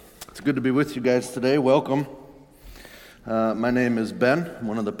good to be with you guys today. Welcome. My name is Ben. I'm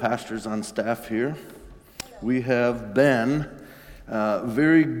one of the pastors on staff here. We have been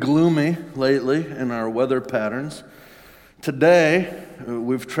very gloomy lately in our weather patterns. Today,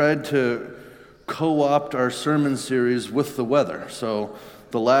 we've tried to co-opt our sermon series with the weather. So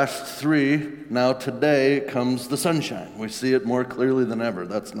the last three, now today comes the sunshine. We see it more clearly than ever.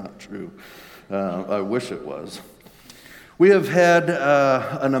 That's not true. I wish it was. We have had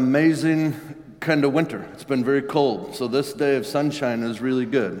an amazing kind of winter. It's been very cold, so this day of sunshine is really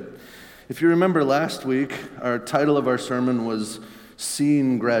good. If you remember last week, our title of our sermon was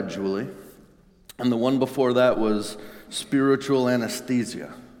Seeing Gradually, and the one before that was Spiritual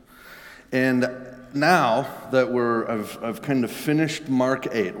Anesthesia. And now that I've kind of finished Mark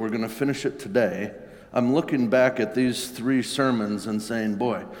 8, we're going to finish it today, I'm looking back at these three sermons and saying,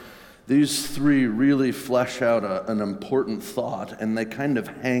 boy, these three really flesh out an important thought, and they kind of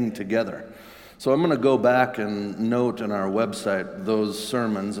hang together. So I'm going to go back and note on our website those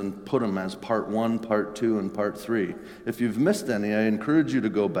sermons and put them as part 1, part 2, and part 3. If you've missed any, I encourage you to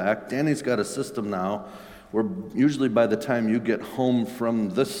go back. Danny's got a system now where usually by the time you get home from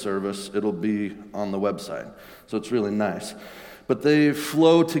this service, it'll be on the website. So it's really nice. But they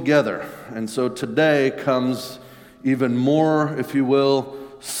flow together. And so today comes even more, if you will,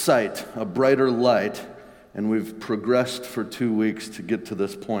 sight, a brighter light, and we've progressed for 2 weeks to get to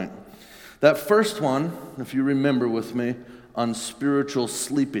this point. That first one, if you remember with me, on spiritual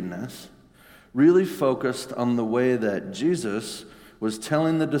sleepiness, really focused on the way that Jesus was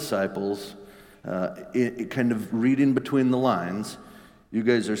telling the disciples, kind of reading between the lines, you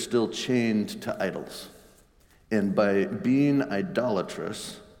guys are still chained to idols. And by being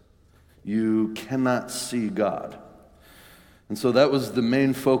idolatrous, you cannot see God. And so that was the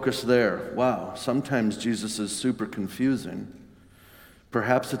main focus there. Wow, sometimes Jesus is super confusing.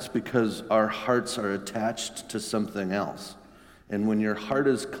 Perhaps it's because our hearts are attached to something else. And when your heart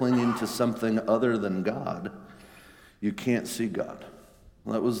is clinging to something other than God, you can't see God.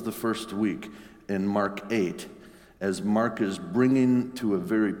 Well, that was the first week in Mark 8, as Mark is bringing to a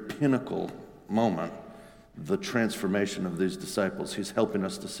very pinnacle moment the transformation of these disciples. He's helping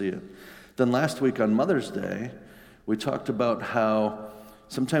us to see it. Then last week on Mother's Day, we talked about how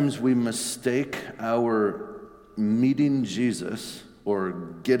sometimes we mistake our meeting Jesus or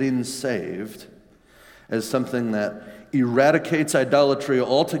getting saved as something that eradicates idolatry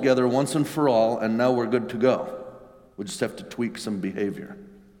altogether once and for all, and now we're good to go. We just have to tweak some behavior.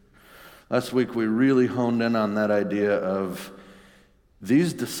 Last week we really honed in on that idea of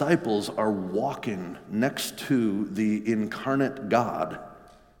these disciples are walking next to the incarnate God,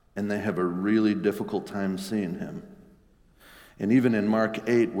 and they have a really difficult time seeing him. And even in Mark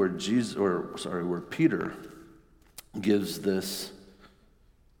 8, where Peter gives this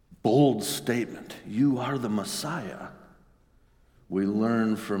bold statement, "You are the Messiah," we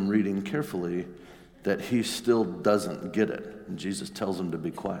learn from reading carefully that he still doesn't get it. And Jesus tells him to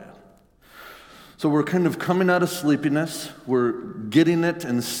be quiet. So we're kind of coming out of sleepiness. We're getting it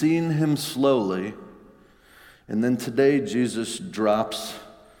and seeing him slowly. And then today, Jesus drops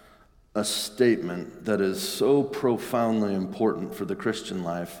a statement that is so profoundly important for the Christian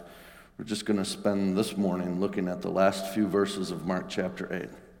life. We're just going to spend this morning looking at the last few verses of Mark chapter 8.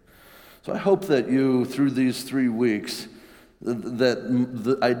 So I hope that you, through these 3 weeks, that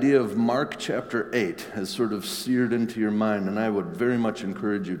the idea of Mark chapter 8 has sort of seared into your mind, and I would very much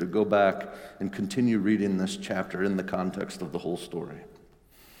encourage you to go back and continue reading this chapter in the context of the whole story.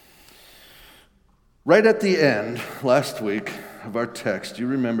 Right at the end, last week, of our text, you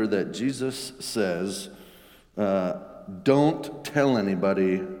remember that Jesus says, don't tell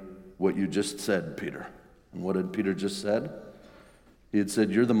anybody what you just said, Peter. And what had Peter just said? He had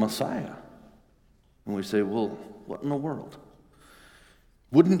said, you're the Messiah. And we say, well, what in the world?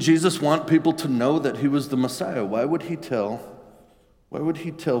 Wouldn't Jesus want people to know that he was the Messiah? Why would he tell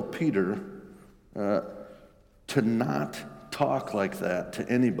Peter to not talk like that to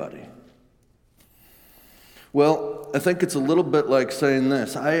anybody? Well, I think it's a little bit like saying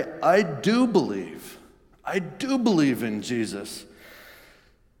this. I do believe in Jesus.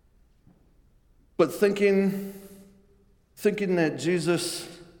 But thinking that Jesus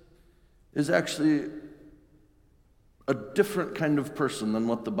is actually a different kind of person than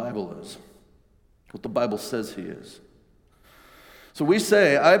what the Bible is, what the Bible says he is. So we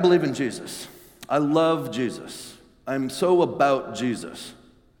say, I believe in Jesus. I love Jesus. I'm so about Jesus.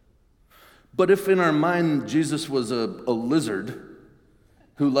 But if in our mind Jesus was a lizard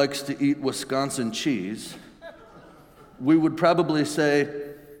who likes to eat Wisconsin cheese, we would probably say,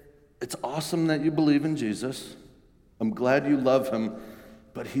 it's awesome that you believe in Jesus. I'm glad you love him.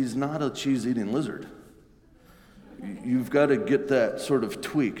 but he's not a cheese-eating lizard. You've got to get that sort of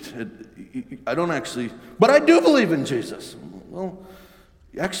tweaked. But I do believe in Jesus. Well,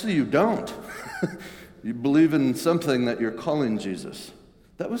 actually you don't. You believe in something that you're calling Jesus.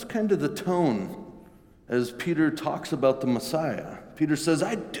 That was kind of the tone as Peter talks about the Messiah. Peter says,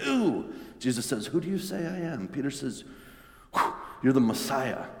 I do. Jesus says, who do you say I am? Peter says, you're the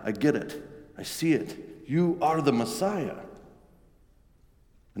Messiah. I get it. I see it. You are the Messiah.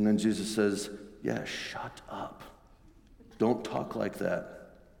 And then Jesus says, yeah, shut up. Don't talk like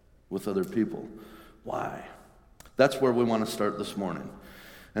that with other people. Why? That's where we want to start this morning.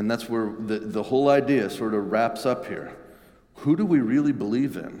 And that's where the whole idea sort of wraps up here. Who do we really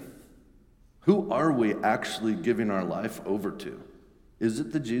believe in? Who are we actually giving our life over to? Is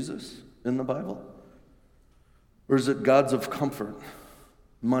it the Jesus in the Bible? Or is it gods of comfort,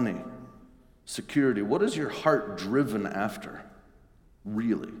 money, security? What is your heart driven after,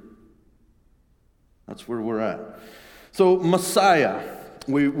 really? That's where we're at. So Messiah,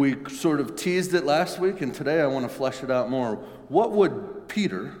 we sort of teased it last week, and today I want to flesh it out more. What would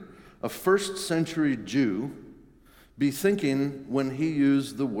Peter, a first century Jew, be thinking when he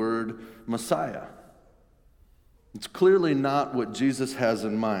used the word Messiah? It's clearly not what Jesus has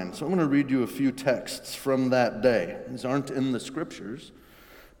in mind. So I'm going to read you a few texts from that day. These aren't in the scriptures,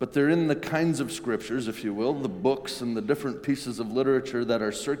 but they're in the kinds of scriptures, if you will, the books and the different pieces of literature that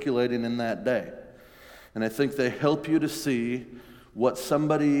are circulating in that day. And I think they help you to see what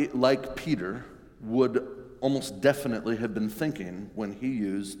somebody like Peter would almost definitely have been thinking when he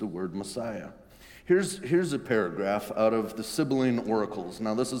used the word Messiah. Here's a paragraph out of the Sibylline Oracles.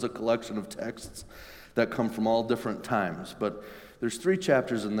 Now, this is a collection of texts that come from all different times, but there's 3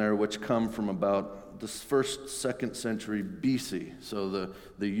 chapters in there which come from about the 1st, 2nd century BC, so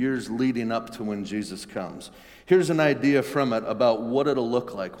the years leading up to when Jesus comes. Here's an idea from it about what it'll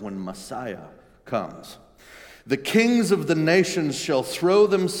look like when Messiah comes. The kings of the nations shall throw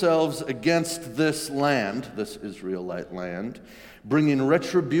themselves against this land, this Israelite land, bringing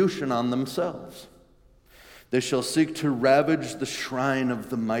retribution on themselves. They shall seek to ravage the shrine of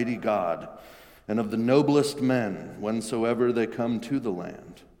the mighty God and of the noblest men whensoever they come to the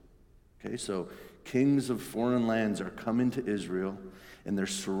land. Okay, so kings of foreign lands are coming to Israel, and they're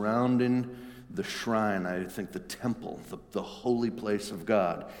surrounding the shrine, I think the temple, the holy place of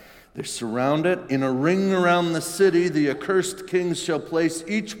God. They surround it. In a ring around the city, the accursed kings shall place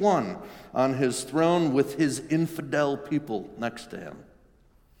each one on his throne with his infidel people next to him.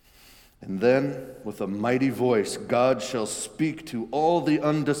 And then, with a mighty voice, God shall speak to all the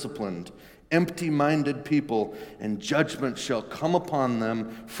undisciplined, empty-minded people, and judgment shall come upon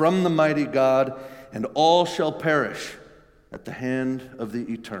them from the mighty God, and all shall perish at the hand of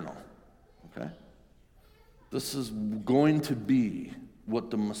the eternal. Okay? This is going to be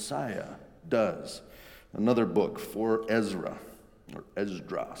what the Messiah does. Another book for Ezra, or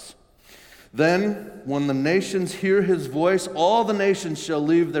Esdras. Then, when the nations hear his voice, all the nations shall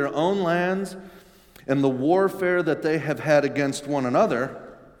leave their own lands and the warfare that they have had against one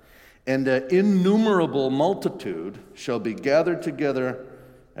another, and an innumerable multitude shall be gathered together,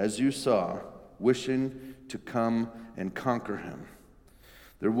 as you saw, wishing to come and conquer him.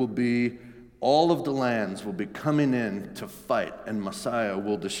 There will be all of the lands will be coming in to fight, and Messiah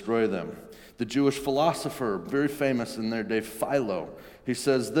will destroy them. The Jewish philosopher, very famous in their day, Philo, he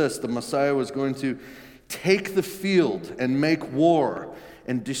says this: the Messiah was going to take the field and make war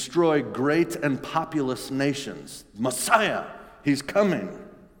and destroy great and populous nations. Messiah, he's coming.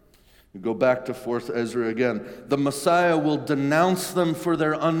 You go back to 4th Ezra again. The Messiah will denounce them for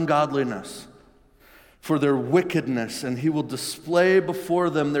their ungodliness, for their wickedness, and he will display before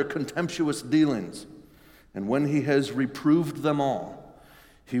them their contemptuous dealings. And when he has reproved them all,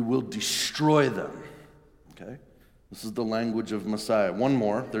 he will destroy them. Okay? This is the language of Messiah. One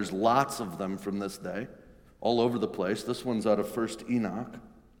more. There's lots of them from this day, all over the place. This one's out of 1st Enoch.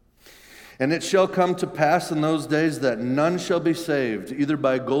 And it shall come to pass in those days that none shall be saved, either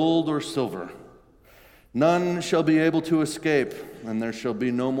by gold or silver. None shall be able to escape, and there shall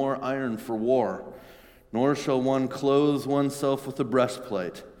be no more iron for war. Nor shall one clothe oneself with a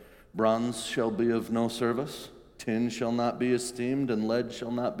breastplate. Bronze shall be of no service. Tin shall not be esteemed, and lead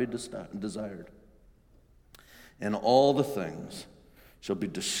shall not be desired. And all the things shall be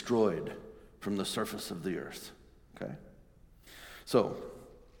destroyed from the surface of the earth. Okay? So,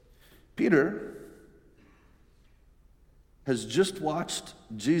 Peter has just watched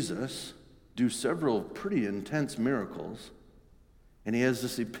Jesus do several pretty intense miracles, and he has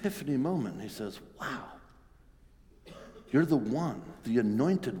this epiphany moment. He says, wow, you're the one, the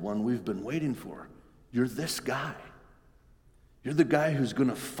anointed one we've been waiting for. You're this guy. You're the guy who's going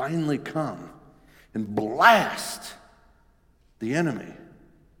to finally come and blast the enemy.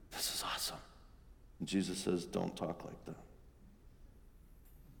 This is awesome. And Jesus says, don't talk like that.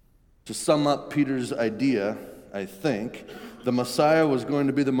 To sum up Peter's idea, I think, the Messiah was going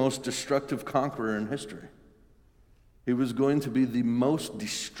to be the most destructive conqueror in history. He was going to be the most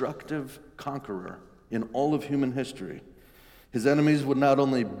destructive conqueror in all of human history. His enemies would not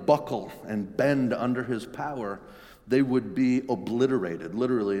only buckle and bend under his power, they would be obliterated,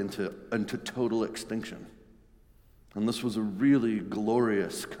 literally into total extinction. And this was a really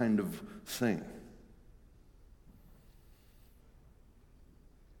glorious kind of thing.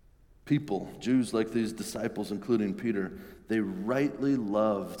 People, Jews like these disciples, including Peter, they rightly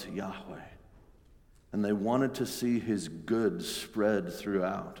loved Yahweh. And they wanted to see his good spread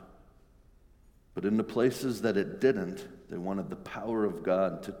throughout. But in the places that it didn't, they wanted the power of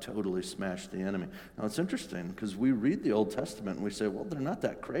God to totally smash the enemy. Now it's interesting because we read the Old Testament and we say, well, they're not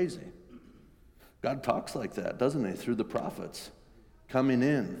that crazy. God talks like that, doesn't he, through the prophets, coming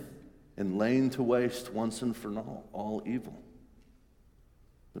in and laying to waste once and for all evil.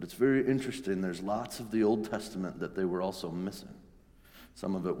 But it's very interesting. There's lots of the Old Testament that they were also missing.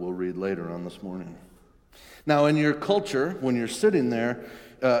 Some of it we'll read later on this morning. Now, in your culture, when you're sitting there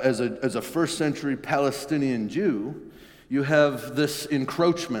as a first century Palestinian Jew, you have this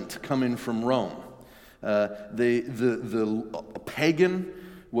encroachment coming from Rome. The pagan,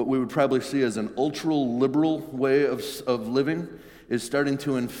 what we would probably see as an ultra-liberal way of living, is starting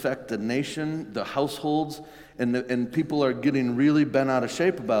to infect the nation, the households, and people are getting really bent out of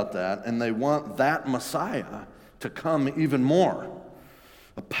shape about that, and they want that Messiah to come even more.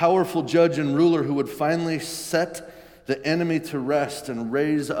 A powerful judge and ruler who would finally set the enemy to rest and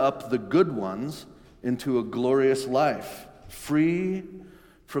raise up the good ones into a glorious life, free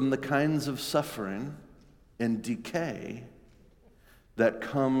from the kinds of suffering and decay that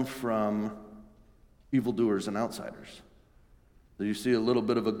come from evildoers and outsiders. So you see a little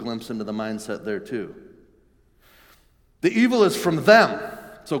bit of a glimpse into the mindset there too. The evil is from them,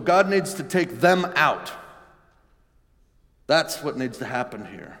 so God needs to take them out. That's what needs to happen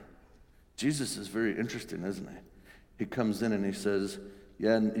here. Jesus is very interesting, isn't he? He comes in and he says,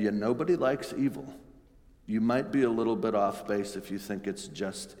 yeah, nobody likes evil. You might be a little bit off base if you think it's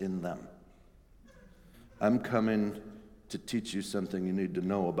just in them. I'm coming to teach you something you need to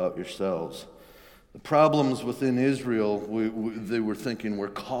know about yourselves. The problems within Israel, they were thinking, were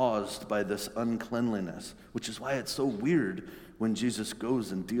caused by this uncleanliness, which is why it's so weird when Jesus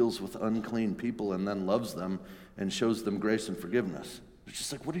goes and deals with unclean people and then loves them and shows them grace and forgiveness. It's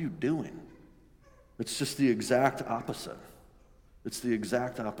just like, what are you doing? It's just the exact opposite. It's the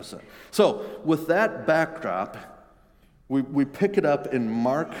exact opposite. So, with that backdrop, we pick it up in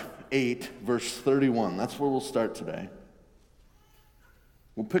Mark 8, verse 31. That's where we'll start today.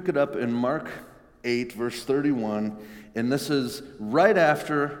 We'll pick it up in Mark 8, verse 31, and this is right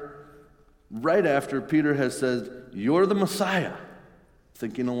after Peter has said, you're the Messiah,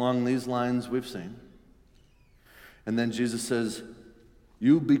 thinking along these lines we've seen. And then Jesus says,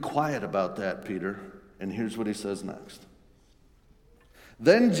 you be quiet about that, Peter. And here's what he says next.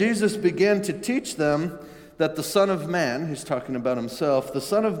 Then Jesus began to teach them that the Son of Man, he's talking about himself, the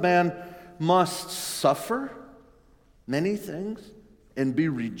Son of Man must suffer many things and be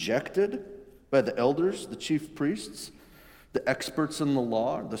rejected by the elders, the chief priests, the experts in the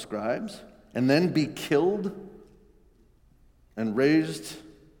law, the scribes, and then be killed and raised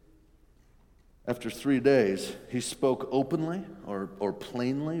after 3 days. He spoke openly or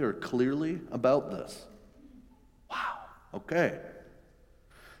plainly or clearly about this. Wow, okay.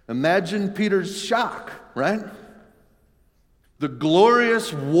 Imagine Peter's shock, right? The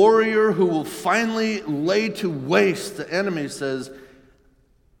glorious warrior who will finally lay to waste the enemy says,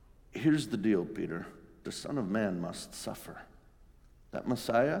 here's the deal, Peter. The Son of Man must suffer. That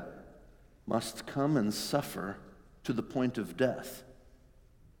Messiah must come and suffer to the point of death.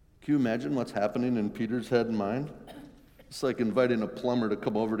 Can you imagine what's happening in Peter's head and mind? It's like inviting a plumber to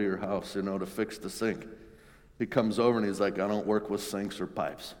come over to your house, to fix the sink. He comes over and he's like, I don't work with sinks or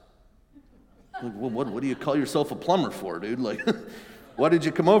pipes. Like, well, what do you call yourself a plumber for, dude? Like, why did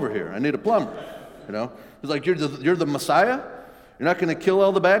you come over here? I need a plumber. He's like, you're the Messiah? You're not going to kill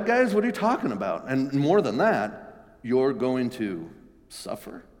all the bad guys? What are you talking about? And more than that, you're going to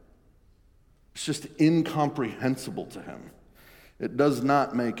suffer. It's just incomprehensible to him. It does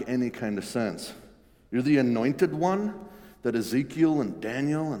not make any kind of sense. You're the anointed one that Ezekiel and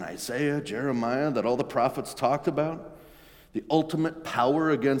Daniel and Isaiah, Jeremiah, that all the prophets talked about. The ultimate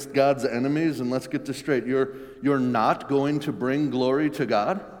power against God's enemies. And let's get this straight. You're not going to bring glory to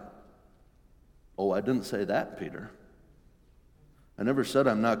God? Oh, I didn't say that, Peter. I never said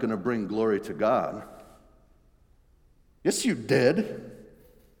I'm not going to bring glory to God. Yes, you did.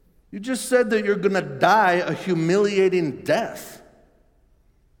 You just said that you're going to die a humiliating death.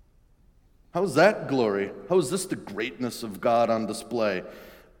 How's that glory? How is this the greatness of God on display,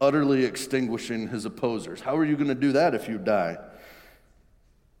 utterly extinguishing his opposers? How are you going to do that if you die?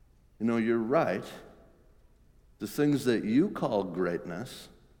 You know, you're right. The things that you call greatness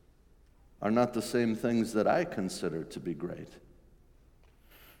are not the same things that I consider to be great.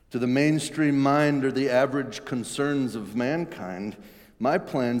 To the mainstream mind or the average concerns of mankind, my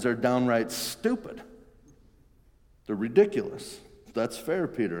plans are downright stupid. They're ridiculous. That's fair,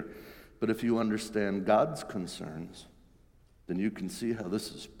 Peter. But if you understand God's concerns, then you can see how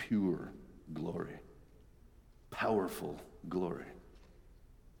this is pure glory, powerful glory.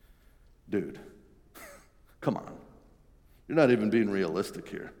 Dude, come on. You're not even being realistic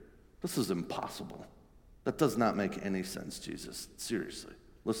here. This is impossible. That does not make any sense, Jesus. Seriously,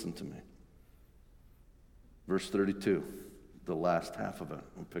 listen to me. Verse 32, the last half of it.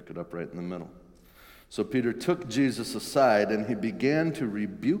 We'll pick it up right in the middle. So Peter took Jesus aside and he began to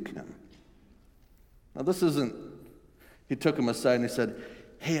rebuke him. Now this isn't, he took him aside and he said,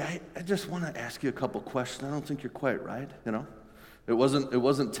 hey, I just want to ask you a couple questions. I don't think you're quite right, you know. It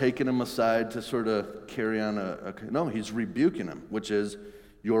wasn't taking him aside to sort of carry on no, he's rebuking him, which is,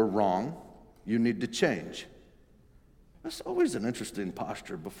 you're wrong, you need to change. That's always an interesting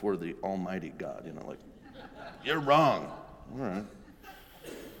posture before the Almighty God, you know, like, you're wrong. All right.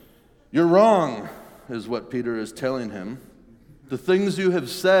 You're wrong, is what Peter is telling him. The things you have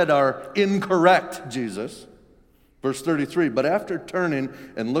said are incorrect, Jesus. Verse 33, but after turning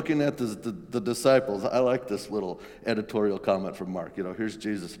and looking at the disciples, I like this little editorial comment from Mark. You know, here's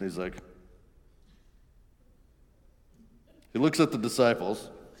Jesus, and he's like, he looks at the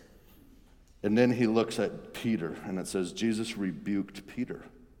disciples, and then he looks at Peter, and it says, Jesus rebuked Peter,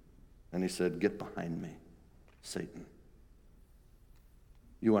 and he said, get behind me, Satan.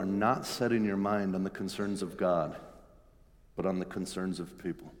 You are not setting your mind on the concerns of God, but on the concerns of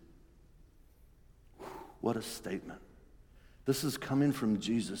people. What a statement. This is coming from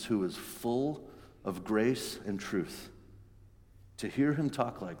Jesus, who is full of grace and truth. To hear him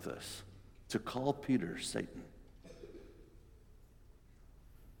talk like this, to call Peter Satan.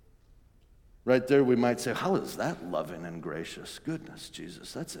 Right there we might say, how is that loving and gracious? Goodness,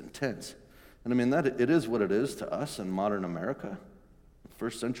 Jesus, that's intense. And I mean, that it is what it is to us in modern America. A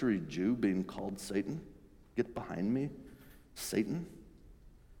first century Jew being called Satan. Get behind me, Satan.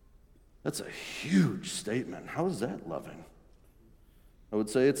 That's a huge statement. How is that loving? I would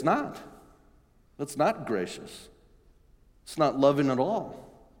say it's not. That's not gracious. It's not loving at all.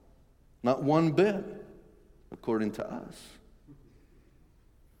 Not one bit, according to us.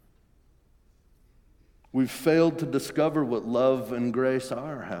 We've failed to discover what love and grace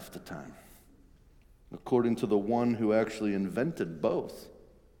are half the time, according to the one who actually invented both.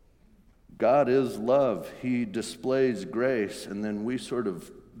 God is love. He displays grace, and then we sort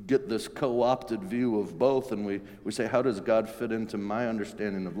of get this co-opted view of both, and we say, how does God fit into my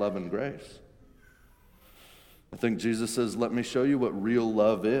understanding of love and grace? I think Jesus says, let me show you what real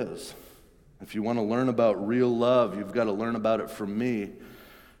love is. If you want to learn about real love, you've got to learn about it from me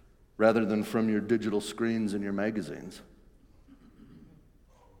rather than from your digital screens and your magazines.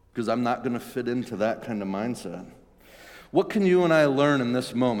 Because I'm not going to fit into that kind of mindset. What can you and I learn in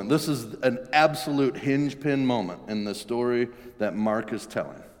this moment? This is an absolute hinge pin moment in the story that Mark is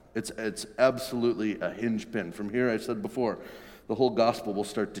telling. It's absolutely a hinge pin. From here, I said before, the whole gospel will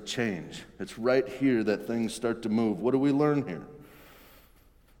start to change. It's right here that things start to move. What do we learn here?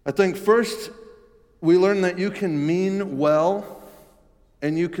 I think first, we learn that you can mean well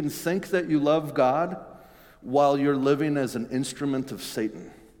and you can think that you love God while you're living as an instrument of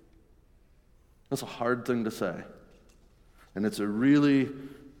Satan. That's a hard thing to say. And it's a really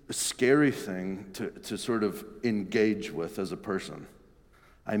scary thing to sort of engage with as a person.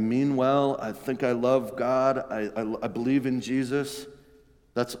 I mean well, I think I love God, I believe in Jesus.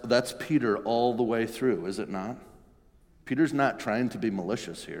 That's Peter all the way through, is it not? Peter's not trying to be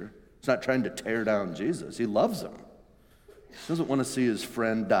malicious here. He's not trying to tear down Jesus. He loves him. He doesn't want to see his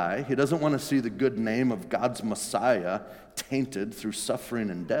friend die. He doesn't want to see the good name of God's Messiah tainted through suffering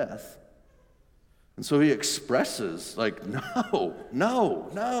and death. And so he expresses, like,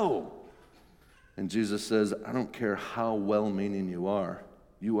 no. And Jesus says, I don't care how well-meaning you are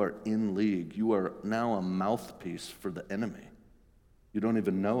in league. You are now a mouthpiece for the enemy. You don't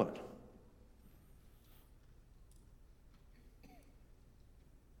even know it.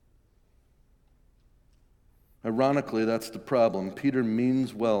 Ironically, that's the problem. Peter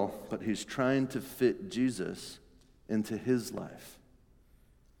means well, but he's trying to fit Jesus into his life.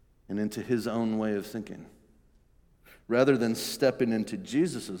 and into his own way of thinking, rather than stepping into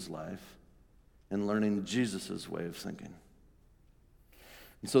Jesus' life and learning Jesus' way of thinking.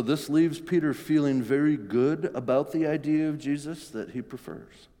 And so this leaves Peter feeling very good about the idea of Jesus that he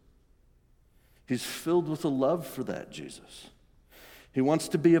prefers. He's filled with a love for that Jesus. He wants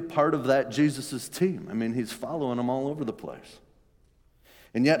to be a part of that Jesus' team. I mean, he's following him all over the place.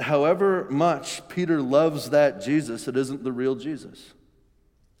 And yet, however much Peter loves that Jesus, it isn't the real Jesus.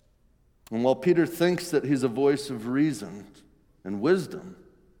 And while Peter thinks that he's a voice of reason and wisdom,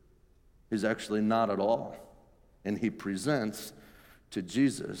 he's actually not at all. And he presents to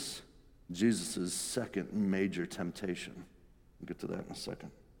Jesus' second major temptation. We'll get to that in a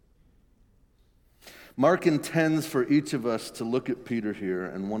second. Mark intends for each of us to look at Peter here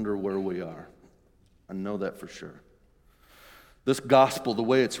and wonder where we are. I know that for sure. This gospel, the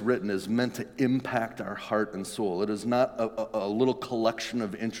way it's written, is meant to impact our heart and soul. It is not a little collection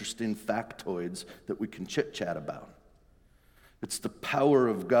of interesting factoids that we can chit-chat about. It's the power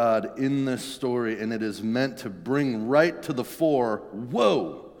of God in this story, and it is meant to bring right to the fore,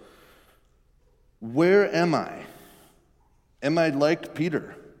 whoa, where am I? Am I like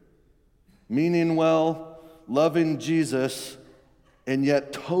Peter? Meaning well, loving Jesus, and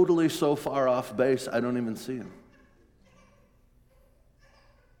yet totally so far off base, I don't even see him.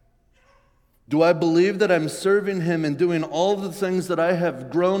 Do I believe that I'm serving him and doing all the things that I have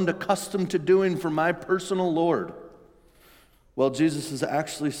grown accustomed to doing for my personal Lord? Well, Jesus is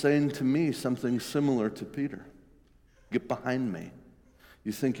actually saying to me something similar to Peter. Get behind me.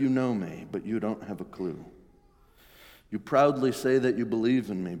 You think you know me, but you don't have a clue. You proudly say that you believe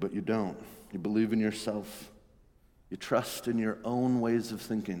in me, but you don't. You believe in yourself. You trust in your own ways of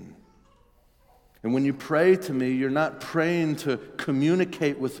thinking. And when you pray to me, you're not praying to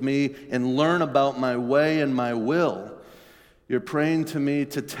communicate with me and learn about my way and my will. You're praying to me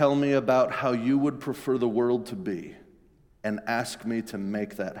to tell me about how you would prefer the world to be and ask me to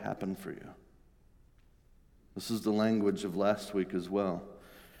make that happen for you. This is the language of last week as well.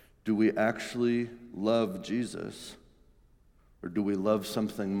 Do we actually love Jesus, or do we love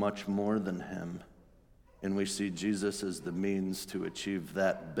something much more than him, and we see Jesus as the means to achieve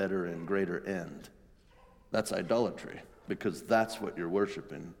that better and greater end? That's idolatry, because that's what you're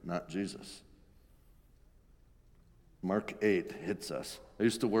worshiping, not Jesus. Mark 8 hits us. I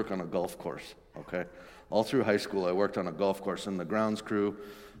used to work on a golf course, okay? All through high school, I worked on a golf course in the grounds crew.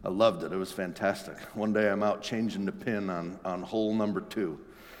 I loved it. It was fantastic. One day, I'm out changing the pin on hole number 2.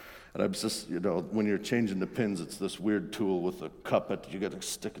 And I'm just, when you're changing the pins, it's this weird tool with a cup, you got to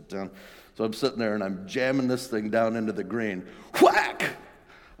stick it down. So I'm sitting there, and I'm jamming this thing down into the green. Whack!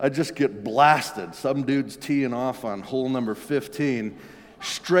 I just get blasted. Some dude's teeing off on hole number 15.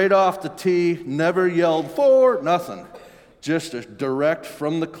 Straight off the tee, never yelled for, nothing. Just a direct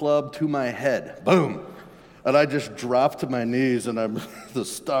from the club to my head. Boom! And I just dropped to my knees, and I'm the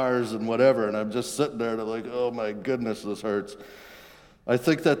stars and whatever, and I'm just sitting there, and I'm like, oh my goodness, this hurts. I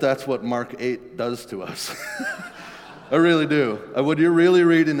think that's what Mark 8 does to us. I really do. When you're really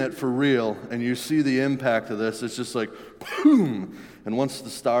reading it for real and you see the impact of this, it's just like, boom. And once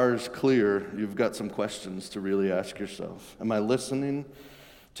the stars clear, you've got some questions to really ask yourself. Am I listening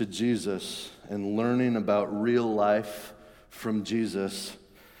to Jesus and learning about real life from Jesus,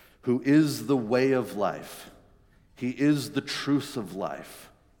 who is the way of life? He is the truth of life.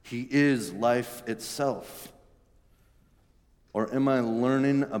 He is life itself. Or am I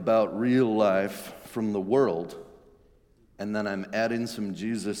learning about real life from the world, and then I'm adding some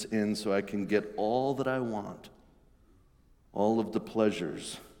Jesus in so I can get all that I want, all of the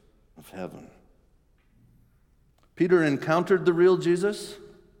pleasures of heaven? Peter encountered the real Jesus,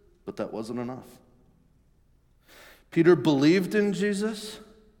 but that wasn't enough. Peter believed in Jesus,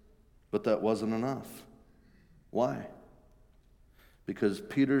 but that wasn't enough. Why? Because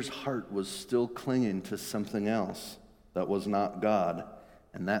Peter's heart was still clinging to something else that was not God,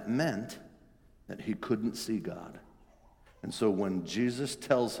 and that meant that he couldn't see God. And so when Jesus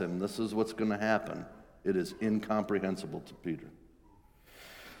tells him this is what's going to happen, it is incomprehensible to Peter.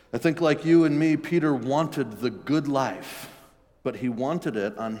 I think like you and me, Peter wanted the good life, but he wanted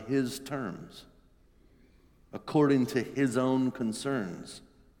it on his terms, according to his own concerns.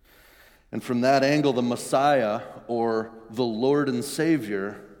 And from that angle, the Messiah, or the Lord and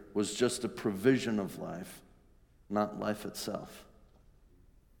Savior, was just a provision of life, not life itself.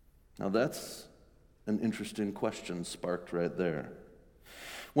 Now that's an interesting question sparked right there.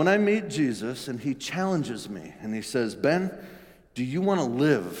 When I meet Jesus and he challenges me and he says, Ben, do you want to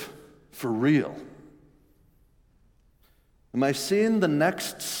live for real? Am I seeing the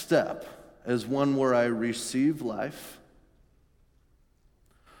next step as one where I receive life?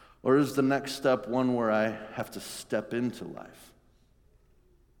 Or is the next step one where I have to step into life?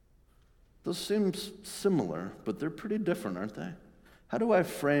 Those seem similar, but they're pretty different, aren't they? How do I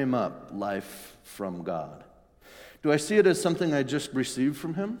frame up life from God? Do I see it as something I just received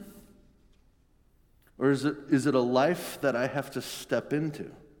from Him? Or is it a life that I have to step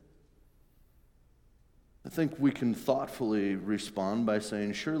into? I think we can thoughtfully respond by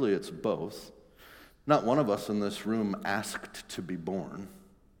saying, surely it's both. Not one of us in this room asked to be born,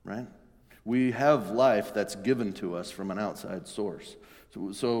 right? We have life that's given to us from an outside source.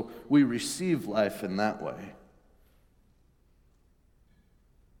 So we receive life in that way.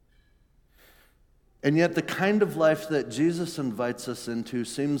 And yet the kind of life that Jesus invites us into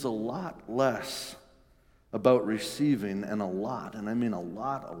seems a lot less about receiving and I mean a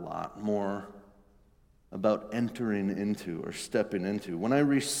lot more about entering into or stepping into. When I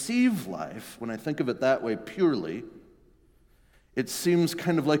receive life, when I think of it that way purely, it seems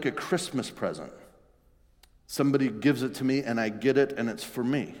kind of like a Christmas present. Somebody gives it to me and I get it and it's for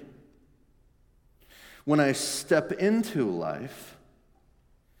me. When I step into life,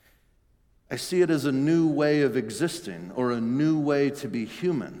 I see it as a new way of existing or a new way to be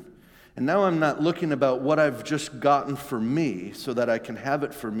human. And now I'm not looking about what I've just gotten for me so that I can have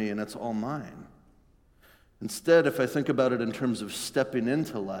it for me and it's all mine. Instead, if I think about it in terms of stepping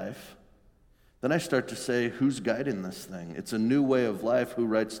into life, then I start to say, who's guiding this thing? It's a new way of life. Who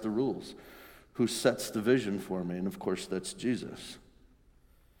writes the rules? Who sets the vision for me? And of course, that's Jesus.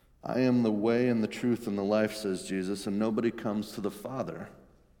 I am the way and the truth and the life, says Jesus, and nobody comes to the Father.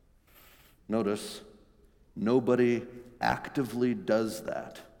 Notice, nobody actively does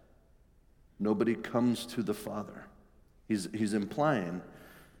that. Nobody comes to the Father. He's implying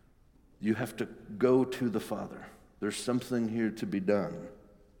you have to go to the Father. There's something here to be done.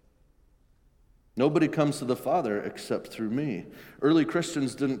 Nobody comes to the Father except through me. Early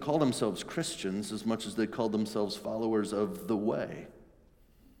Christians didn't call themselves Christians as much as they called themselves followers of the way.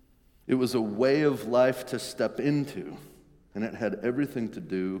 It was a way of life to step into, and it had everything to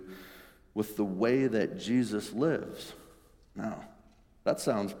do with the way that Jesus lives. Now, that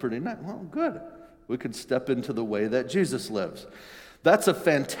sounds pretty nice. Well, good. We could step into the way that Jesus lives. That's a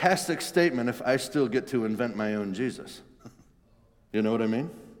fantastic statement if I still get to invent my own Jesus. You know what I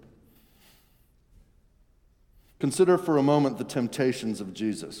mean? Consider for a moment the temptations of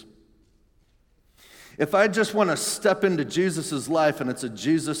Jesus. If I just want to step into Jesus' life and it's a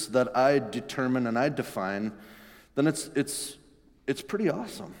Jesus that I determine and I define, then it's pretty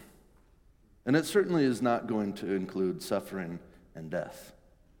awesome. And it certainly is not going to include suffering and death.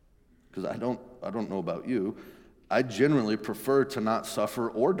 Because I don't know about you, I generally prefer to not suffer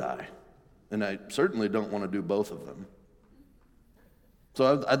or die. And I certainly don't want to do both of them.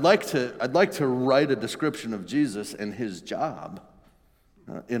 So I'd like to write a description of Jesus and his job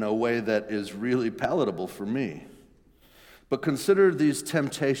in a way that is really palatable for me. But consider these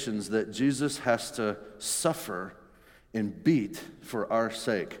temptations that Jesus has to suffer and beat for our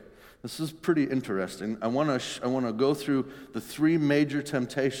sake. This is pretty interesting. I want to go through the three major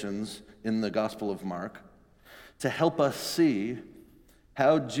temptations in the Gospel of Mark to help us see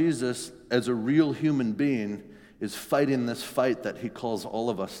how Jesus, as a real human being, is fighting this fight that he calls all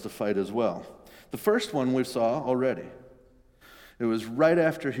of us to fight as well. The first one we saw already. It was right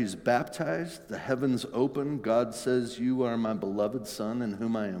after he's baptized, the heavens open, God says, "You are my beloved Son in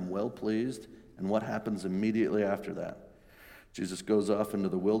whom I am well pleased." And what happens immediately after that? Jesus goes off into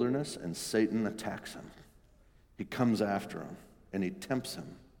the wilderness and Satan attacks him. He comes after him and he tempts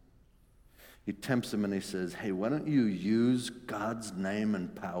him. He tempts him and he says, "Hey, why don't you use God's name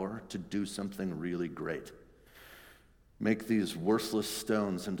and power to do something really great? Make these worthless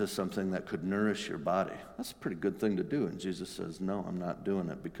stones into something that could nourish your body." That's a pretty good thing to do. And Jesus says, "No, I'm not doing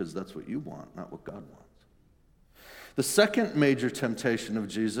it because that's what you want, not what God wants." The second major temptation of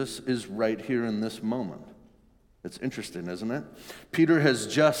Jesus is right here in this moment. It's interesting, isn't it? Peter has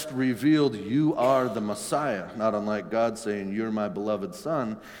just revealed, "You are the Messiah," not unlike God saying, "You're my beloved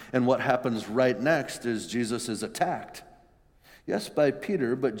Son." And what happens right next is Jesus is attacked. Yes, by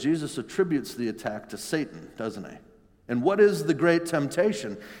Peter, but Jesus attributes the attack to Satan, doesn't he? And what is the great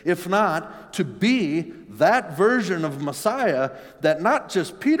temptation? If not to be that version of Messiah that not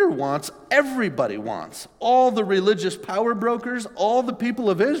just Peter wants, everybody wants. All the religious power brokers, all the people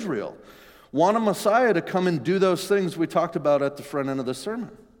of Israel want a Messiah to come and do those things we talked about at the front end of the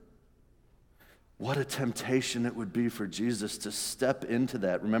sermon. What a temptation it would be for Jesus to step into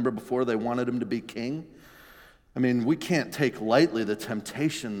that. Remember before they wanted him to be king? I mean, we can't take lightly the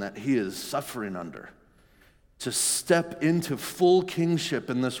temptation that he is suffering under. To step into full kingship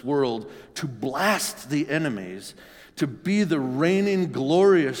in this world, to blast the enemies, to be the reigning,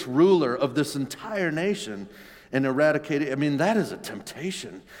 glorious ruler of this entire nation and eradicate it. I mean, that is a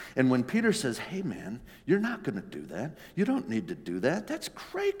temptation. And when Peter says, hey man, you're not going to do that. You don't need to do that. That's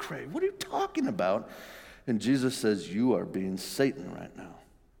cray-cray. What are you talking about? And Jesus says, you are being Satan right now.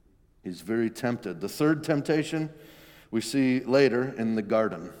 He's very tempted. The third temptation we see later in the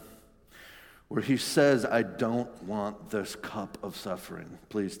garden, where he says, I don't want this cup of suffering.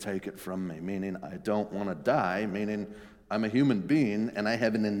 Please take it from me, meaning I don't want to die, meaning I'm a human being and I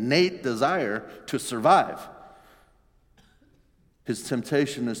have an innate desire to survive. His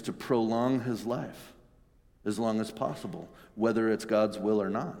temptation is to prolong his life as long as possible, whether it's God's will or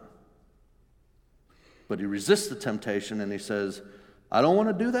not. But he resists the temptation and he says, I don't want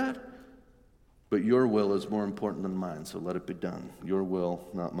to do that, but your will is more important than mine, so let it be done. Your will,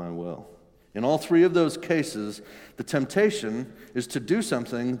 not my will. In all three of those cases, the temptation is to do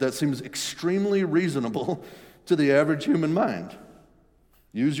something that seems extremely reasonable to the average human mind.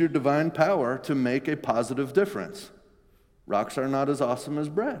 Use your divine power to make a positive difference. Rocks are not as awesome as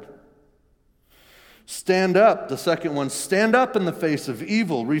bread. Stand up, the second one, stand up in the face of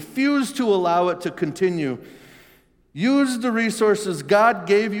evil. Refuse to allow it to continue. Use the resources God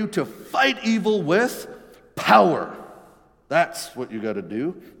gave you to fight evil with power. That's what you got to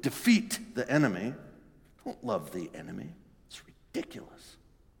do. Defeat the enemy. Don't love the enemy. It's ridiculous.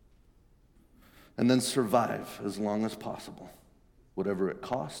 And then survive as long as possible. Whatever it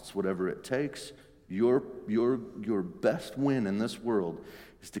costs, whatever it takes, your best win in this world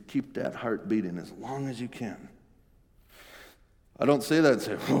is to keep that heart beating as long as you can. I don't say that and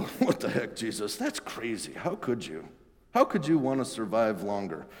say, oh, what the heck, Jesus? That's crazy. How could you? How could you want to survive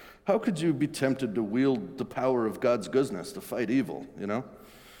longer? How could you be tempted to wield the power of God's goodness to fight evil, you know?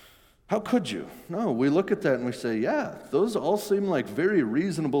 How could you? No, we look at that and we say, yeah, those all seem like very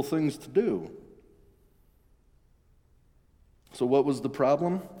reasonable things to do. So what was the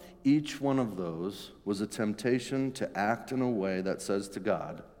problem? Each one of those was a temptation to act in a way that says to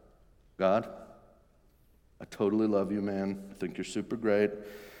God, God, I totally love you, man. I think you're super great.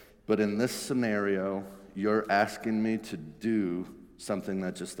 But in this scenario, you're asking me to do something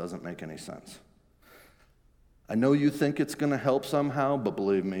that just doesn't make any sense. I know you think it's going to help somehow, but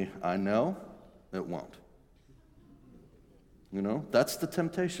believe me, I know it won't. You know, that's the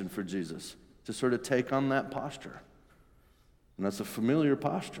temptation for Jesus, to sort of take on that posture. And that's a familiar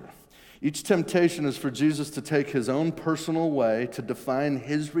posture. Each temptation is for Jesus to take his own personal way to define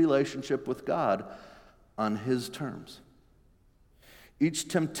his relationship with God on his terms. Each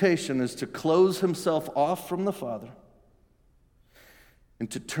temptation is to close himself off from the Father and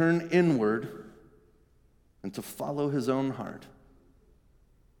to turn inward and to follow his own heart,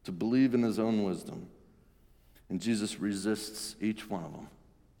 to believe in his own wisdom. And Jesus resists each one of them.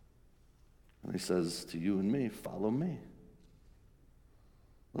 And he says to you and me, follow me.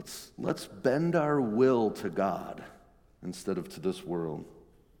 Let's bend our will to God instead of to this world.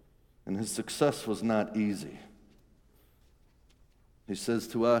 And his success was not easy. He says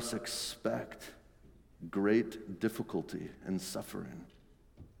to us, expect great difficulty and suffering.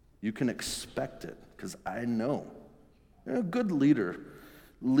 You can expect it, because I know. A good leader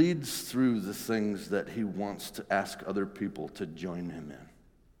leads through the things that he wants to ask other people to join him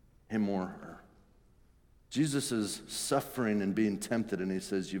in, him or her. Jesus is suffering and being tempted, and he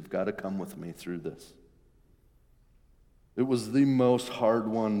says, you've got to come with me through this. It was the most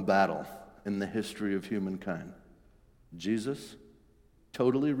hard-won battle in the history of humankind. Jesus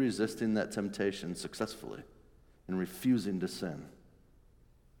totally resisting that temptation successfully and refusing to sin.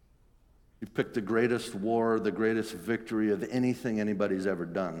 You pick the greatest war, the greatest victory of anything anybody's ever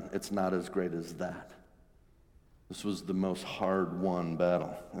done. It's not as great as that. This was the most hard-won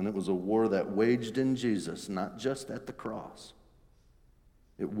battle. And it was a war that waged in Jesus, not just at the cross.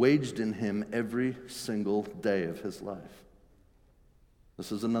 It waged in him every single day of his life.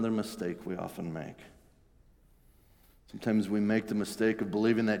 This is another mistake we often make. Sometimes we make the mistake of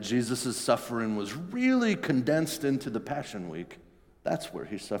believing that Jesus' suffering was really condensed into the Passion Week. That's where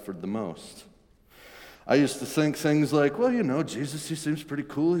he suffered the most. I used to think things like, well, you know, Jesus, he seems pretty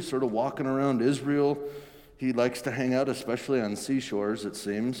cool. He's sort of walking around Israel. He likes to hang out, especially on seashores, it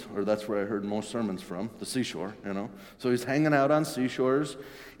seems, or that's where I heard most sermons from, the seashore, you know. So he's hanging out on seashores,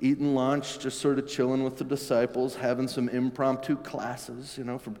 eating lunch, just sort of chilling with the disciples, having some impromptu classes, you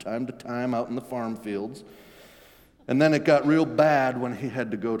know, from time to time out in the farm fields. And then it got real bad when he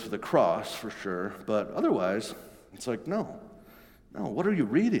had to go to the cross, for sure. But otherwise, it's like, no, what are you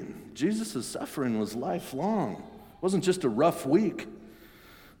reading? Jesus' suffering was lifelong. It wasn't just a rough week.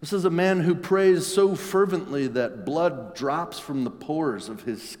 This is a man who prays so fervently that blood drops from the pores of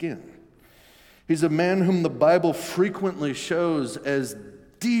his skin. He's a man whom the Bible frequently shows as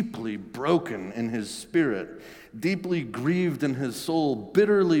deeply broken in his spirit, deeply grieved in his soul,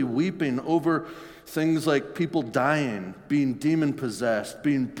 bitterly weeping over things like people dying, being demon-possessed,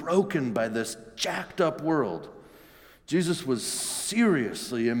 being broken by this jacked up world. Jesus was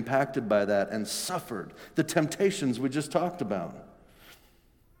seriously impacted by that and suffered the temptations we just talked about.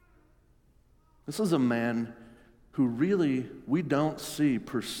 This is a man who really we don't see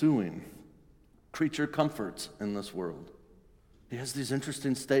pursuing creature comforts in this world. He has these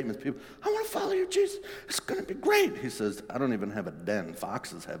interesting statements. People, I want to follow you, Jesus. It's going to be great. He says, I don't even have a den.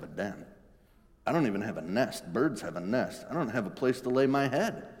 Foxes have a den. I don't even have a nest. Birds have a nest. I don't have a place to lay my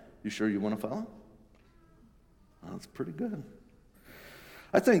head. You sure you want to follow? Well, that's pretty good.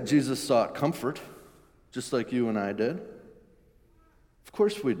 I think Jesus sought comfort, just like you and I did. Of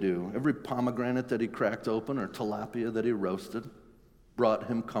course we do. Every pomegranate that he cracked open or tilapia that he roasted brought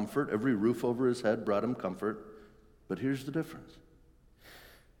him comfort. Every roof over his head brought him comfort. But here's the difference.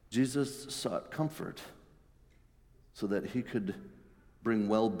 Jesus sought comfort so that he could bring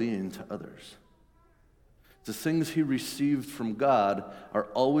well-being to others. The things he received from God are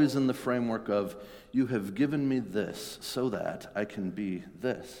always in the framework of, you have given me this so that I can be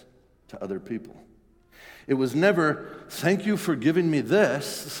this to other people. It was never, thank you for giving me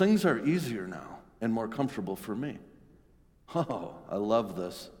this. Things are easier now and more comfortable for me. Oh, I love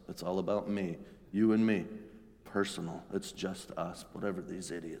this. It's all about me, you and me. Personal. It's just us. Whatever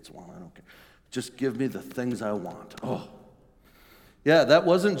these idiots want, I don't care. Just give me the things I want. Oh. Yeah, that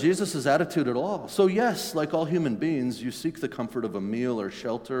wasn't Jesus' attitude at all. So yes, like all human beings, you seek the comfort of a meal or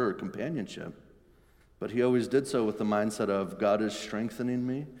shelter or companionship. But he always did so with the mindset of, God is strengthening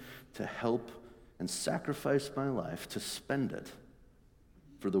me to help and sacrifice my life to spend it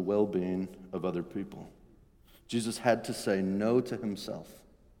for the well-being of other people. Jesus had to say no to himself.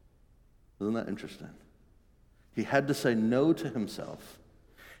 Isn't that interesting? He had to say no to himself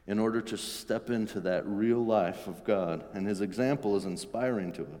in order to step into that real life of God. And his example is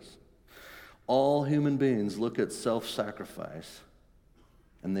inspiring to us. All human beings look at self-sacrifice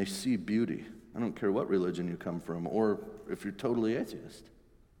and they see beauty. I don't care what religion you come from or if you're totally atheist.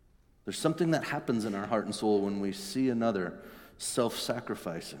 There's something that happens in our heart and soul when we see another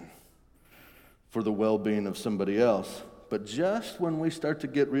self-sacrificing for the well-being of somebody else. But just when we start to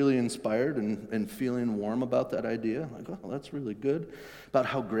get really inspired and feeling warm about that idea, like, oh, that's really good, about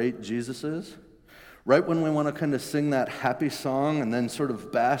how great Jesus is, right when we want to kind of sing that happy song and then sort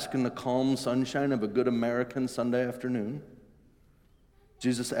of bask in the calm sunshine of a good American Sunday afternoon,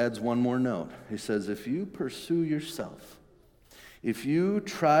 Jesus adds one more note. He says, if you pursue yourself, if you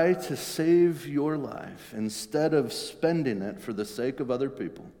try to save your life instead of spending it for the sake of other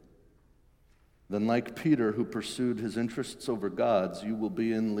people, then like Peter, who pursued his interests over God's, you will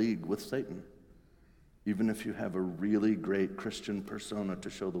be in league with Satan, even if you have a really great Christian persona to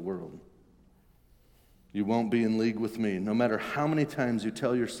show the world. You won't be in league with me, no matter how many times you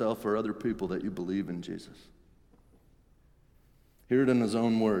tell yourself or other people that you believe in Jesus. Hear it in his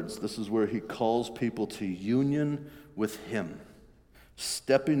own words. This is where he calls people to union with him,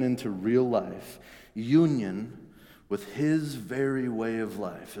 stepping into real life, union with his very way of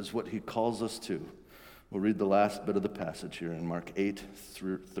life is what he calls us to. We'll read the last bit of the passage here in Mark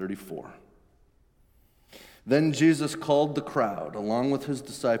 8:34. Then Jesus called the crowd along with his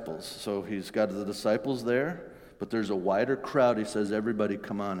disciples. So he's got the disciples there, but there's a wider crowd. He says, everybody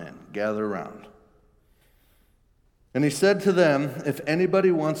come on in, gather around. And he said to them, if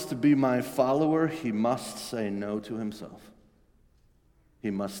anybody wants to be my follower, he must say no to himself.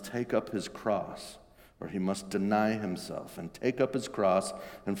 He must take up his cross, or he must deny himself and take up his cross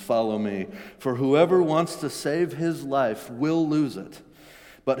and follow me. For whoever wants to save his life will lose it.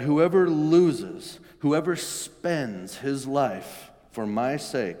 But whoever loses, whoever spends his life for my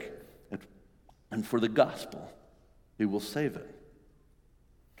sake and for the gospel, he will save it.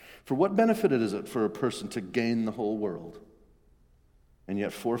 For what benefit is it for a person to gain the whole world and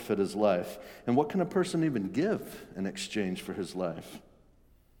yet forfeit his life? And what can a person even give in exchange for his life?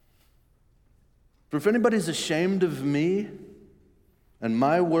 For if anybody's ashamed of me and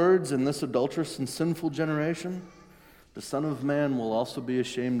my words in this adulterous and sinful generation, the Son of Man will also be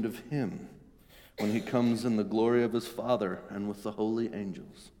ashamed of him when he comes in the glory of his Father and with the holy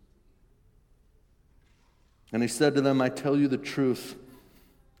angels. And he said to them, I tell you the truth,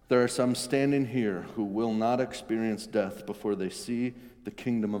 there are some standing here who will not experience death before they see the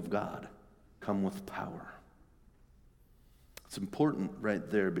kingdom of God come with power. It's important right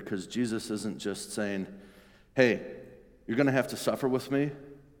there because Jesus isn't just saying, hey, you're going to have to suffer with me,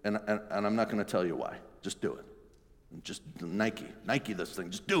 and I'm not going to tell you why. Just do it. Just Nike this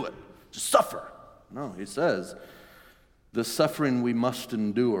thing. Just do it. Just suffer. No, he says, the suffering we must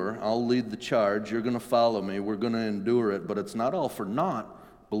endure, I'll lead the charge, you're going to follow me, we're going to endure it, but it's not all for naught.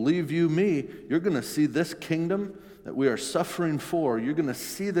 Believe you me, you're going to see this kingdom that we are suffering for, you're going to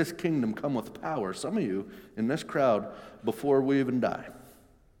see this kingdom come with power, some of you in this crowd, before we even die.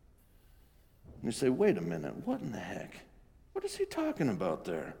 And you say, wait a minute, what in the heck? What is he talking about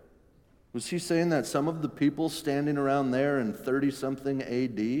there? Was he saying that some of the people standing around there in 30-something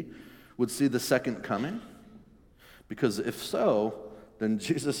AD would see the second coming? Because if so, then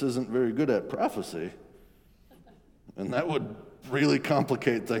Jesus isn't very good at prophecy. And that would really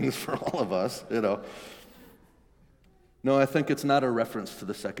complicate things for all of us, No, I think it's not a reference to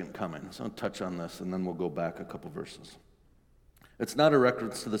the second coming. So I'll touch on this, and then we'll go back a couple verses. It's not a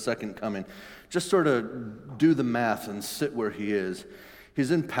reference to the second coming. Just sort of do the math and sit where he is. He's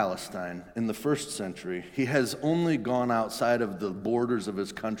in Palestine in the 1st century. He has only gone outside of the borders of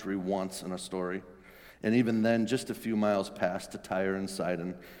his country once in a story, and even then just a few miles past to Tyre and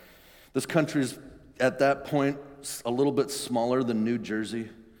Sidon. This country's at that point a little bit smaller than New Jersey.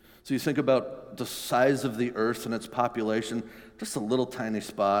 So you think about the size of the earth and its population, just a little tiny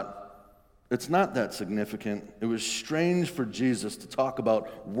spot. It's not that significant. It was strange for Jesus to talk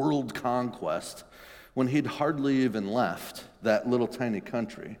about world conquest when he'd hardly even left that little tiny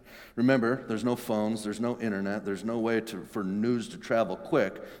country. Remember, there's no phones, there's no internet, there's no way for news to travel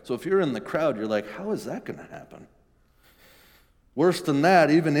quick. So if you're in the crowd, you're like, how is that going to happen? Worse than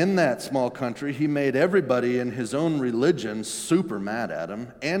that, even in that small country, he made everybody in his own religion super mad at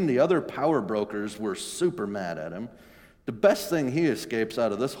him, and the other power brokers were super mad at him. The best thing he escapes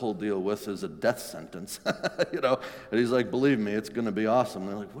out of this whole deal with is a death sentence, And he's like, believe me, it's going to be awesome.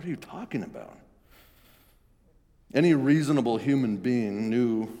 And they're like, what are you talking about? Any reasonable human being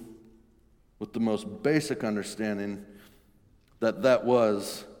knew with the most basic understanding that that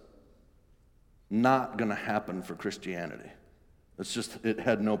was not going to happen for Christianity. It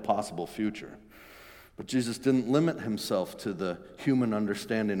had no possible future. But Jesus didn't limit himself to the human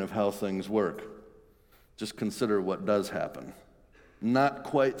understanding of how things work. Just consider what does happen. Not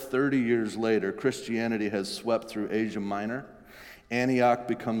quite 30 years later, Christianity has swept through Asia Minor. Antioch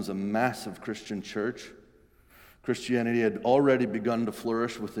becomes a massive Christian church. Christianity had already begun to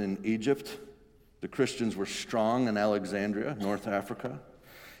flourish within Egypt. The Christians were strong in Alexandria, North Africa.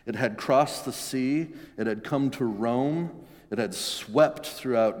 It had crossed the sea. It had come to Rome. It had swept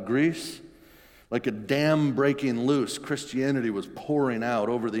throughout Greece. Like a dam breaking loose, Christianity was pouring out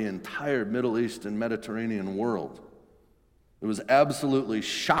over the entire Middle East and Mediterranean world. It was absolutely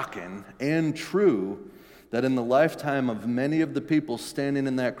shocking and true that in the lifetime of many of the people standing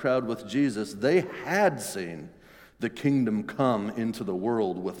in that crowd with Jesus, they had seen the kingdom come into the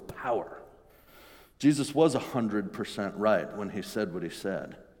world with power. Jesus was 100% right when he said what he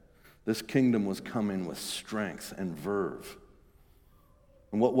said. This kingdom was coming with strength and verve.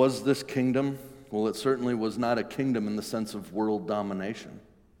 And what was this kingdom? Well, it certainly was not a kingdom in the sense of world domination.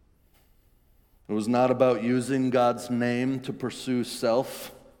 It was not about using God's name to pursue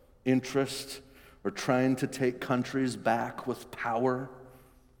self-interest or trying to take countries back with power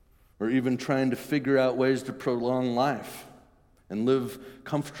or even trying to figure out ways to prolong life and live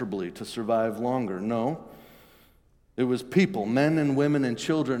comfortably to survive longer. No, it was people, men and women and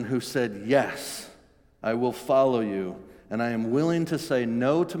children who said, yes, I will follow you, and I am willing to say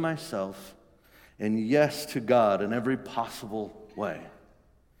no to myself and yes to God in every possible way.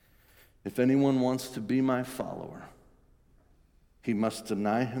 If anyone wants to be my follower, he must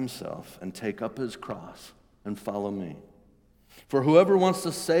deny himself and take up his cross and follow me. For whoever wants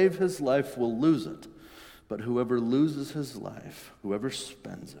to save his life will lose it, but whoever loses his life, whoever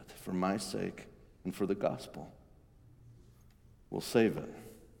spends it for my sake and for the gospel, will save it.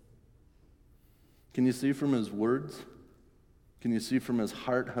 Can you see from his words? Can you see from his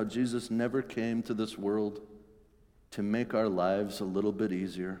heart how Jesus never came to this world to make our lives a little bit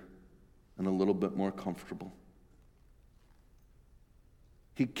easier and a little bit more comfortable?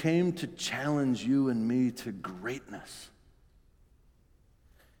 He came to challenge you and me to greatness.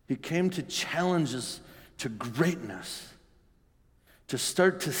 He came to challenge us to greatness, to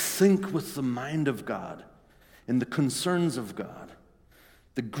start to think with the mind of God and the concerns of God,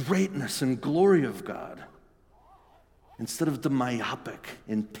 the greatness and glory of God, instead of the myopic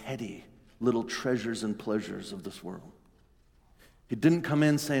and petty little treasures and pleasures of this world. He didn't come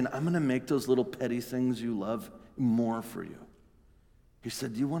in saying, I'm going to make those little petty things you love more for you. He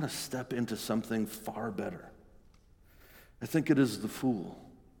said, you want to step into something far better. I think it is the fool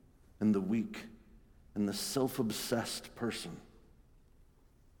and the weak and the self-obsessed person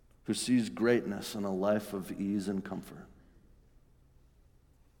who sees greatness in a life of ease and comfort.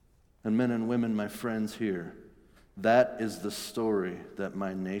 And men and women, my friends here, that is the story that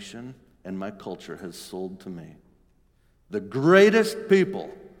my nation and my culture has sold to me. The greatest people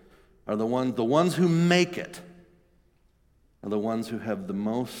are the ones who make it, are the ones who have the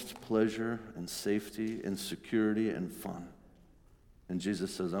most pleasure and safety and security and fun. And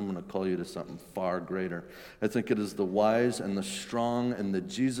Jesus says, I'm going to call you to something far greater. I think it is the wise and the strong and the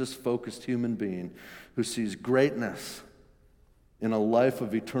Jesus-focused human being who sees greatness in a life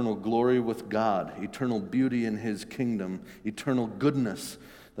of eternal glory with God, eternal beauty in His kingdom, eternal goodness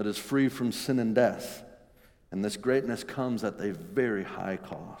that is free from sin and death. And this greatness comes at a very high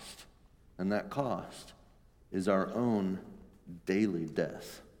cost. And that cost is our own daily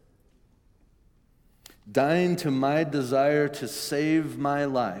death. Dying to my desire to save my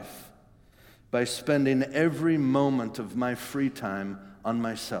life by spending every moment of my free time on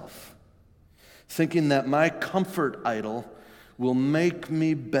myself, thinking that my comfort idol will make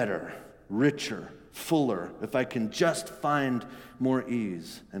me better, richer, fuller, if I can just find more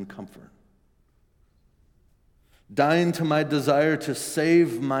ease and comfort. Dying to my desire to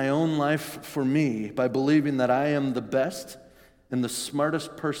save my own life for me by believing that I am the best and the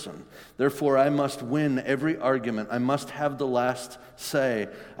smartest person. Therefore, I must win every argument. I must have the last say.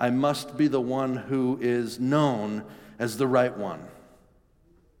 I must be the one who is known as the right one.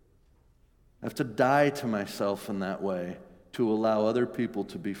 I have to die to myself in that way to allow other people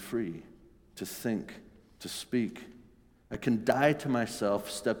to be free, to think, to speak. I can die to myself,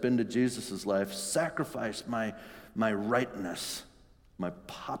 step into Jesus' life, sacrifice my rightness, my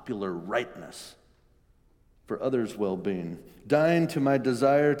popular rightness for others' well-being. Dying to my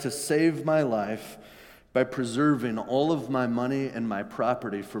desire to save my life by preserving all of my money and my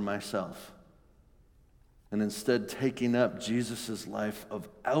property for myself. And instead taking up Jesus' life of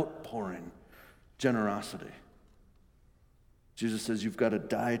outpouring generosity. Jesus says you've got to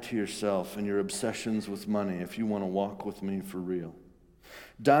die to yourself and your obsessions with money if you want to walk with me for real.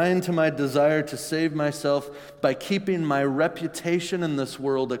 Dying to my desire to save myself by keeping my reputation in this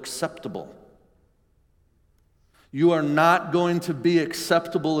world acceptable. You are not going to be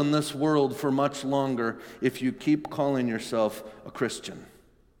acceptable in this world for much longer if you keep calling yourself a Christian.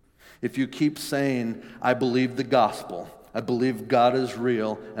 If you keep saying, I believe the gospel, I believe God is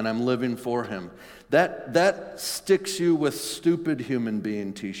real, and I'm living for Him. That sticks you with stupid human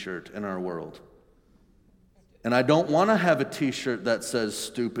being t-shirt in our world. And I don't want to have a t-shirt that says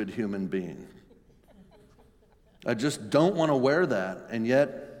stupid human being. I just don't want to wear that. And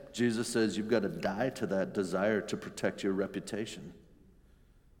yet, Jesus says you've got to die to that desire to protect your reputation.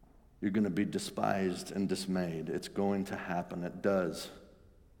 You're going to be despised and dismayed. It's going to happen. It does.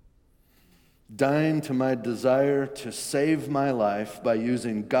 Dying to my desire to save my life by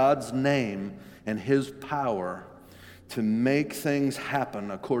using God's name and His power to make things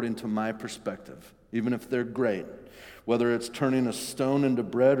happen according to my perspective, even if they're great, whether it's turning a stone into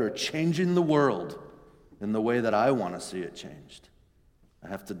bread or changing the world in the way that I want to see it changed. I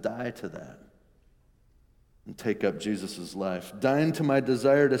have to die to that and take up Jesus' life. Dying to my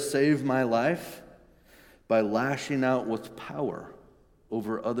desire to save my life by lashing out with power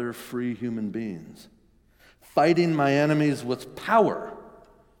over other free human beings. Fighting my enemies with power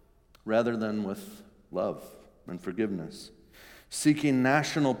rather than with love and forgiveness. Seeking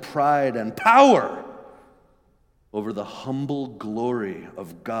national pride and power over the humble glory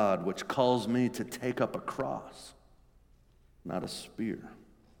of God, which calls me to take up a cross, not a spear.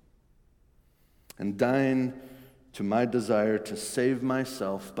 And dying to my desire to save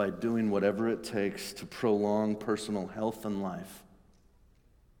myself by doing whatever it takes to prolong personal health and life.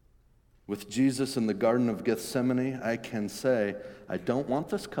 With Jesus in the Garden of Gethsemane, I can say, I don't want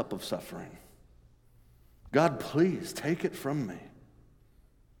this cup of suffering. God, please take it from me.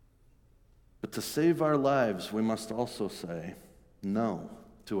 But to save our lives, we must also say no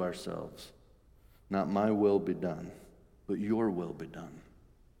to ourselves. Not my will be done, but your will be done.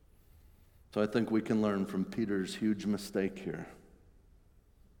 So I think we can learn from Peter's huge mistake here.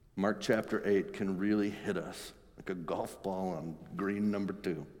 Mark chapter 8 can really hit us like a golf ball on green number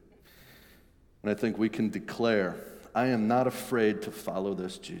 2. And I think we can declare, I am not afraid to follow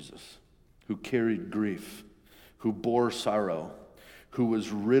this Jesus, who carried grief, who bore sorrow, who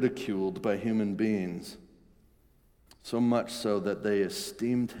was ridiculed by human beings, so much so that they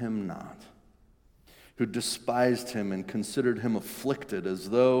esteemed him not, who despised him and considered him afflicted as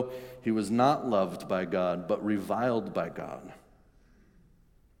though he was not loved by God, but reviled by God.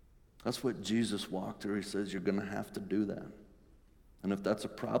 That's what Jesus walked through. He says, you're going to have to do that. And if that's a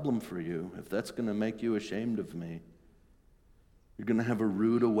problem for you, if that's going to make you ashamed of me, you're going to have a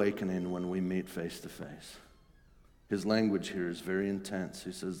rude awakening when we meet face to face. His language here is very intense.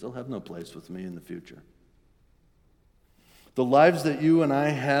 He says, they'll have no place with me in the future. The lives that you and I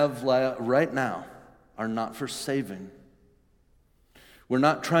have right now are not for saving. We're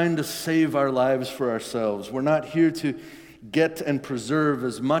not trying to save our lives for ourselves. We're not here to get and preserve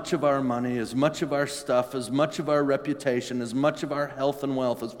as much of our money, as much of our stuff, as much of our reputation, as much of our health and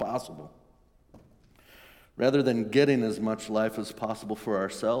wealth as possible. Rather than getting as much life as possible for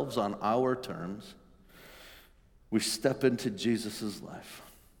ourselves on our terms, we step into Jesus' life.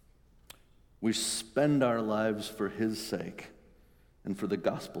 We spend our lives for his sake and for the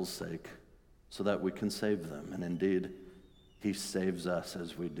gospel's sake so that we can save them. And indeed, he saves us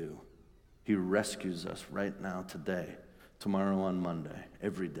as we do. He rescues us right now, today, tomorrow on Monday,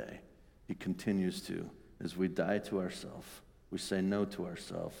 every day. He continues to. As we die to ourselves, we say no to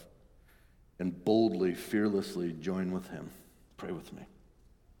ourselves, and boldly, fearlessly join with him. Pray with me.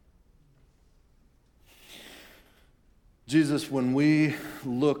 Jesus, when we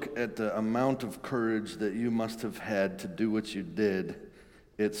look at the amount of courage that you must have had to do what you did,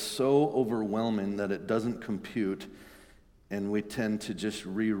 it's so overwhelming that it doesn't compute, and we tend to just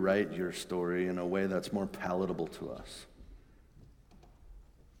rewrite your story in a way that's more palatable to us.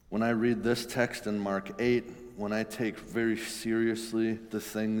 When I read this text in Mark 8, when I take very seriously the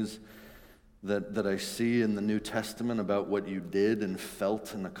things that I see in the New Testament about what you did and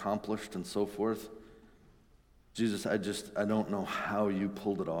felt and accomplished and so forth, Jesus, I don't know how you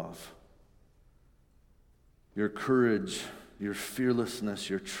pulled it off. Your courage, your fearlessness,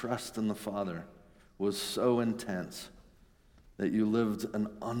 your trust in the Father was so intense that you lived an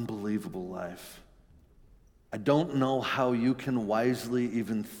unbelievable life. I don't know how you can wisely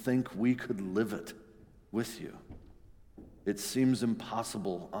even think we could live it with you. It seems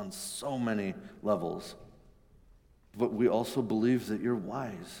impossible on so many levels. But we also believe that you're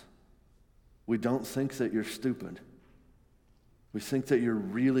wise. We don't think that you're stupid. We think that you're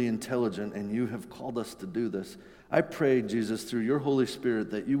really intelligent and you have called us to do this. I pray, Jesus, through your Holy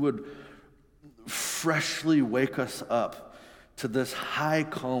Spirit, that you would freshly wake us up to this high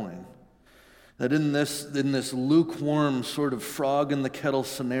calling. That in this lukewarm sort of frog in the kettle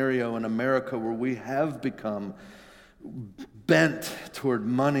scenario in America where we have become bent toward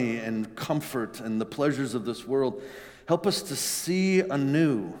money and comfort and the pleasures of this world, help us to see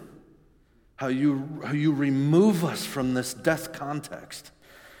anew how you remove us from this death context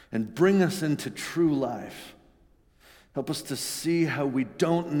and bring us into true life. Help us to see how we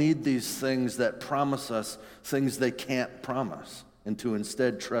don't need these things that promise us things they can't promise, and to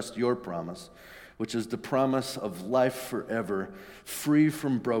instead trust your promise, which is the promise of life forever, free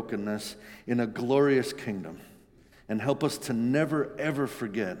from brokenness, in a glorious kingdom. And help us to never, ever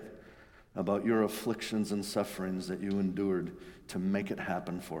forget about your afflictions and sufferings that you endured to make it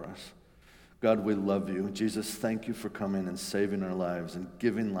happen for us. God, we love you. Jesus, thank you for coming and saving our lives and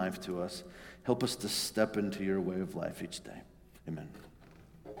giving life to us. Help us to step into your way of life each day. Amen.